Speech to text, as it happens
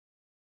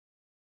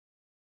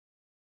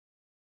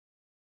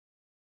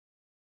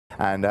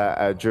and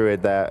a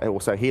Druid there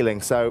also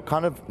healing. So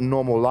kind of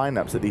normal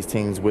lineups that these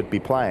teams would be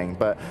playing.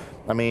 But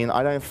I mean,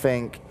 I don't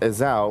think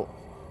Azel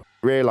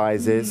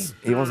realizes,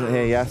 he wasn't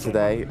here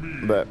yesterday,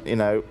 but you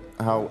know,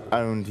 how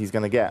owned he's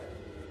going to get.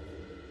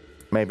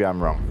 Maybe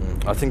I'm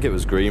wrong. I think it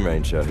was Green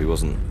Ranger who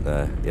wasn't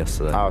there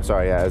yesterday. Oh,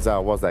 sorry, yeah,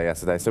 Azel was there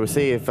yesterday. So we'll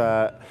see if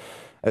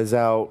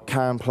Azel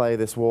can play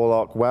this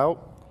Warlock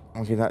well.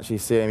 We can actually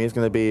see him. He's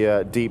going to be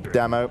a deep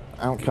demo.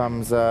 Out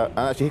comes, and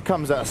actually here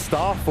comes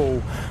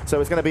Starfall. So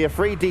it's going to be a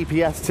free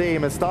DPS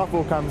team as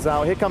Starfall comes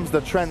out. Here comes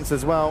the Trents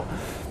as well.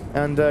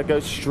 And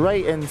goes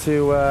straight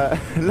into,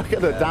 look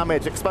at the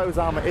damage. Exposed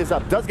armor is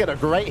up. Does get a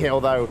great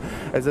heal though,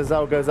 as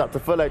Azel goes up to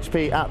full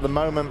HP at the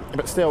moment.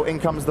 But still, in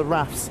comes the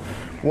Wraths.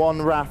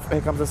 One Wrath,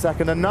 here comes the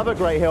second. Another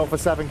great heal for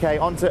 7k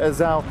onto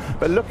Azel.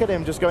 But look at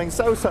him just going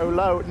so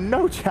low.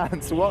 No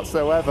chance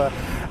whatsoever.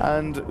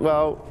 And,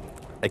 well,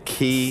 A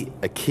key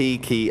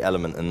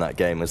element in that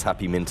game was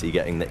Happy Minty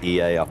getting the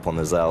EA up on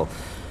Azel,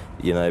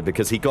 you know,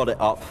 because he got it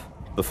up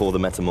before the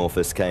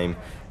Metamorphosis came,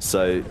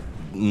 so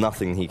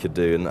nothing he could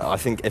do. And I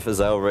think if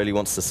Azel really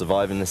wants to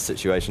survive in this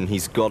situation,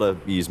 he's got to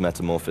use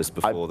Metamorphosis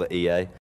before the EA.